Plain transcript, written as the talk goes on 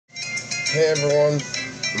Hey everyone,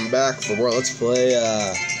 I'm back for more. Let's play,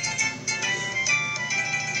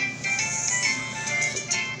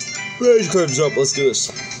 Magikarp's up, let's do this.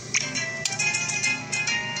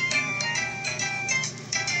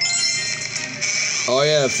 Oh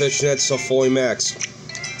yeah, Fishnet's a fully max.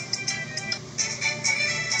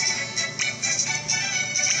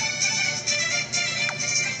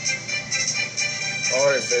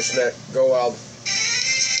 Alright, Fishnet, go wild.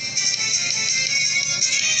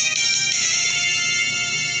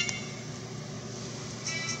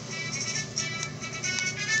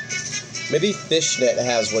 Maybe Fishnet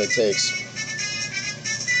has what it takes.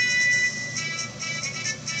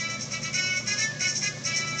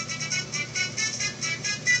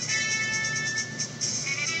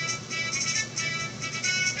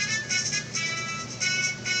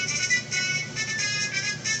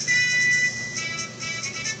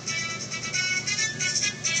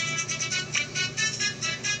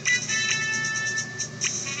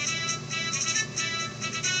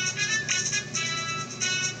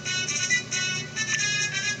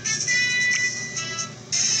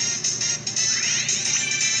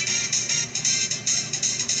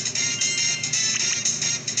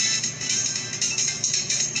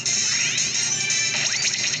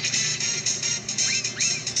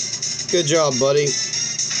 Good job, buddy.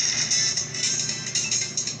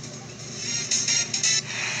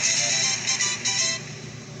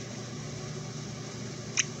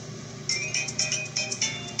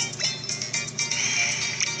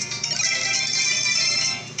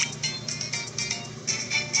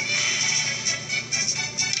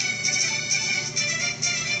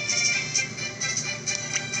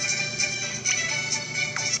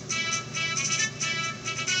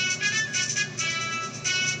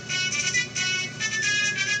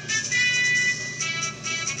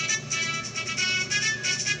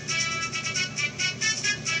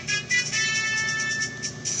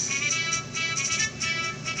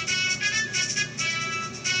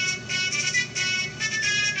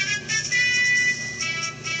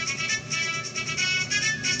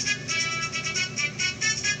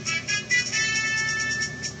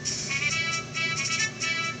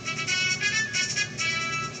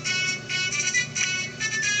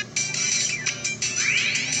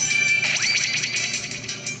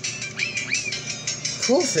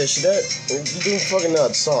 Cool, Fishnet. You're doing fucking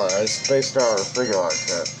nuts. Sorry, I spaced out or figure like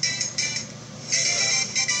that.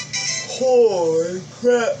 Holy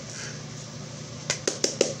crap.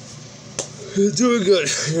 You're doing good.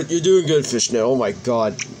 You're doing good, Fishnet. Oh my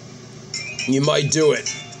god. You might do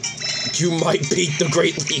it. You might beat the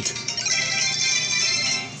Great League.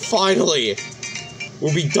 Finally.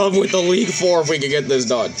 We'll be done with the League 4 if we can get this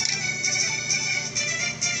done.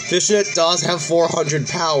 Fishnet does have 400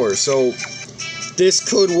 power, so this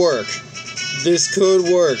could work. This could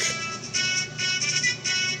work.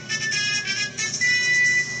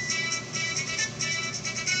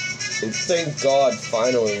 And thank God,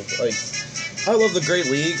 finally. Like, I love the Great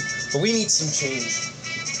League, but we need some change.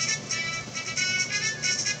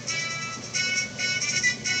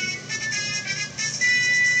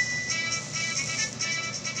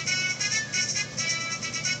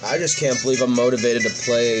 I just can't believe I'm motivated to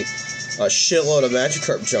play a shitload of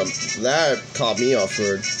Magikarp jump. That caught me off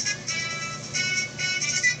guard.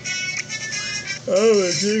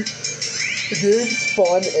 Oh, the game's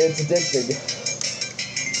fun and it's addicting.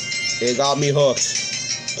 It got me hooked.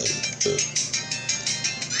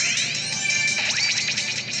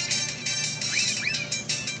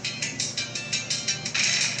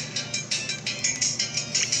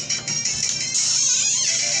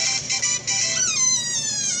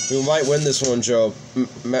 We might win this one, Joe.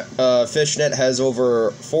 Fishnet has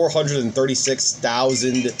over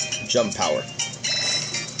 436,000 jump power.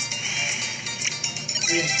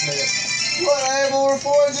 What? I have over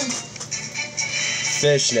 400.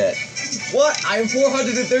 Fishnet. What? I have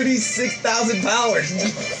 436,000 power.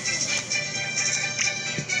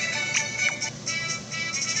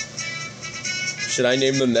 Should I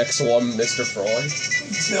name the next one Mr. Froy?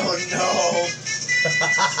 No.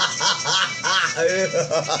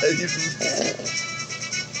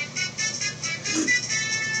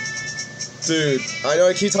 Dude, I know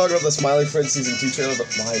I keep talking about the Smiley Friends Season 2 trailer, but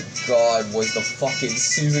my god, was the fucking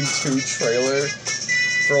Season 2 trailer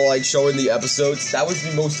for, like, showing the episodes, that was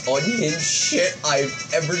the most unhinged shit I've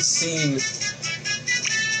ever seen.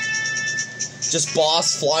 Just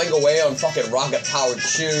Boss flying away on fucking rocket-powered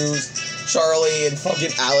shoes, Charlie and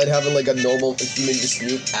fucking Alan having, like, a normal human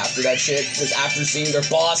dispute after that shit, just after seeing their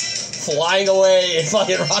boss flying away in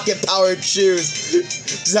fucking rocket-powered shoes,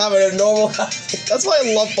 just having a normal... That's why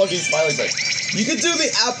I love fucking Smiley Face. You could do the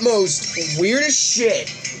most weirdest shit,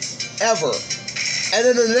 ever. And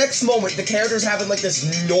then the next moment, the character's having, like, this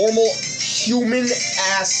normal,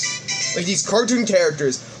 human-ass... Like, these cartoon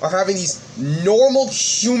characters are having these normal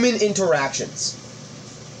human interactions.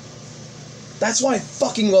 That's what I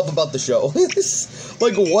fucking love about the show.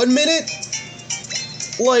 Like, 1 minute...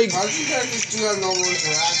 Like... Cartoon characters do have normal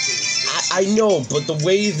interactions. I know, but the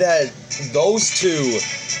way that those two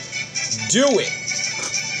do it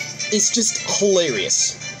is just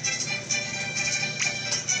hilarious.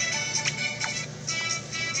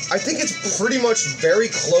 I think it's pretty much very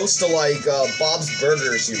close to, like, Bob's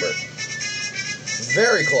Burgers humor.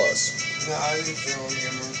 Very close. No, I think it's their own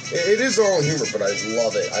humor. It is their own humor, but I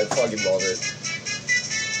love it. I fucking love it.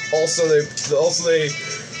 Also, they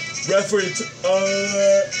reference,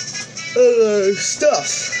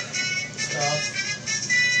 stuff.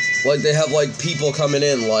 Like, they have, like, people coming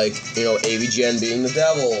in, like, you know, AVGN being the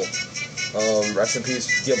devil, rest in peace,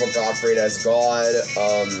 Gilbert Gottfried as God,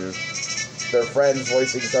 their friends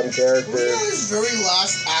voicing some character. Wasn't that his very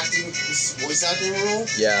last voice acting role?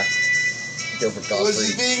 Yeah. Gilbert Gottfried.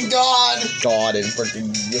 Was being God! God and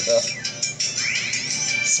freaking,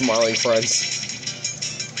 Smiling Friends.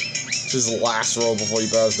 It's his last role before he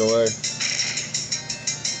passed away.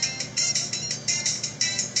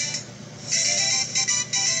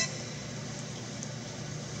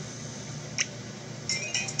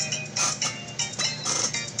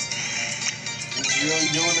 Really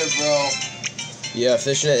doing it, bro. Yeah,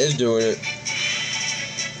 Fishnet is doing it.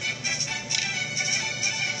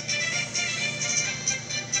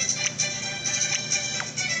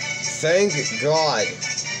 Thank God.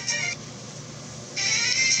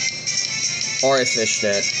 Alright,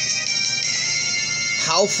 Fishnet.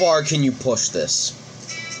 How far can you push this?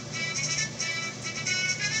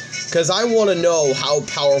 Because I want to know how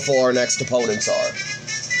powerful our next opponents are.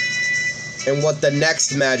 And what the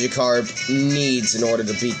next Magikarp needs in order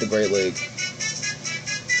to beat the Great League.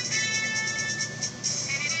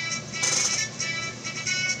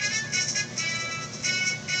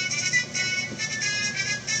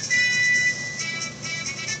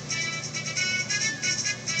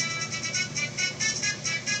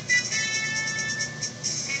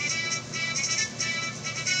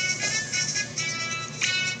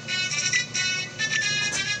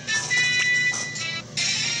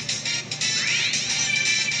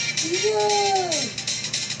 Yeah!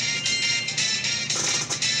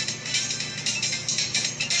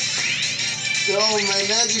 Yo, my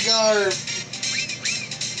Magikarp!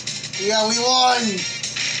 Yeah, we won!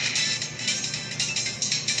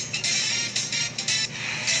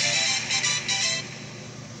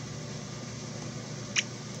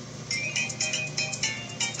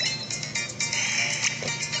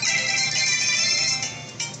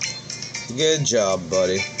 Good job,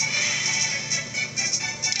 buddy.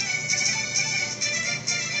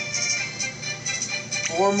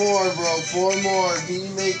 Four more, bro. Four more. Can you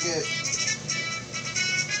make it?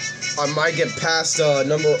 I might get past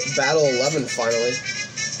battle 11 finally.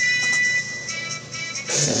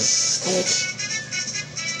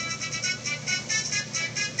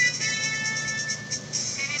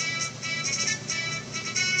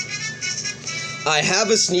 I have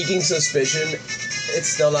a sneaking suspicion it's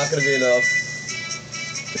still not gonna be enough.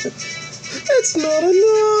 It's not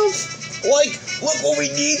enough! Like, look what we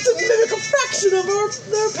need to mimic a fraction of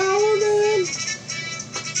their power, man!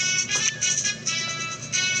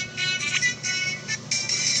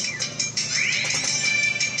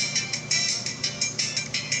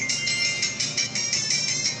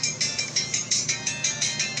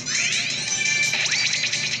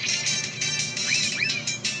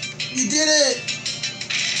 You did it!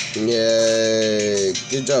 Yay!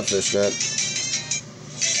 Good job, Fishnet.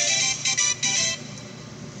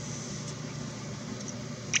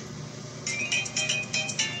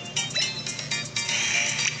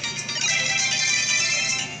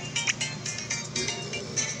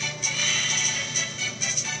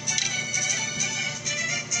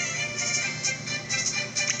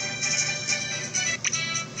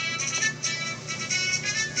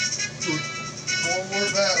 Four more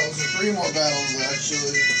battles, or three more battles,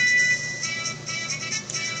 actually.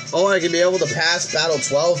 Oh, I can be able to pass Battle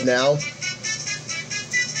 12 now.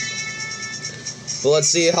 But let's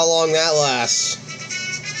see how long that lasts.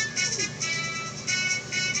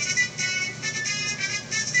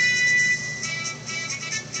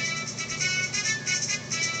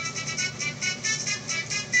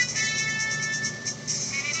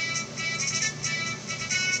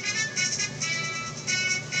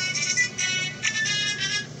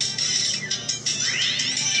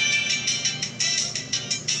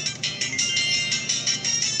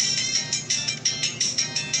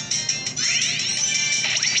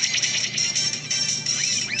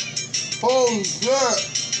 Holy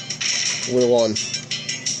shit! We won.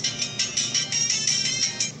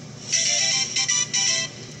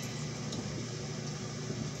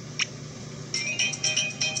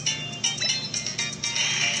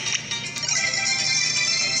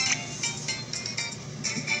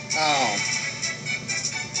 Ow.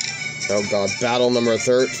 Oh god, battle number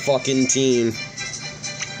 13.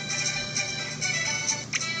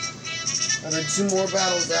 And then 2 more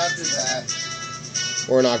battles after that.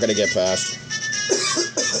 We're not gonna get past.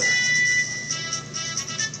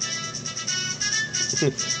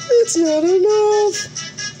 It's not enough.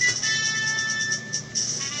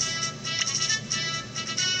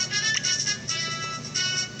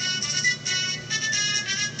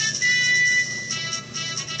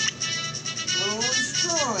 Well, let's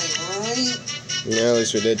try, right? Yeah, at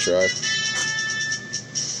least we did try.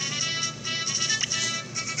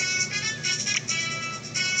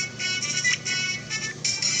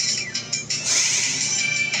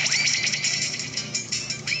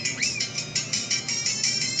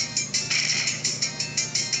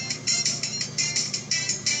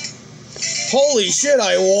 Holy shit,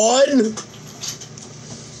 I won!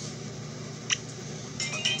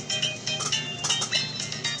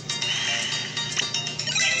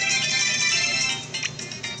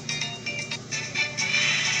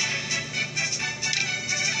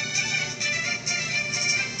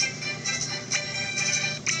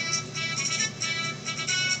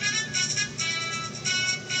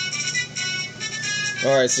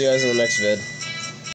 Alright, see you guys in the next vid.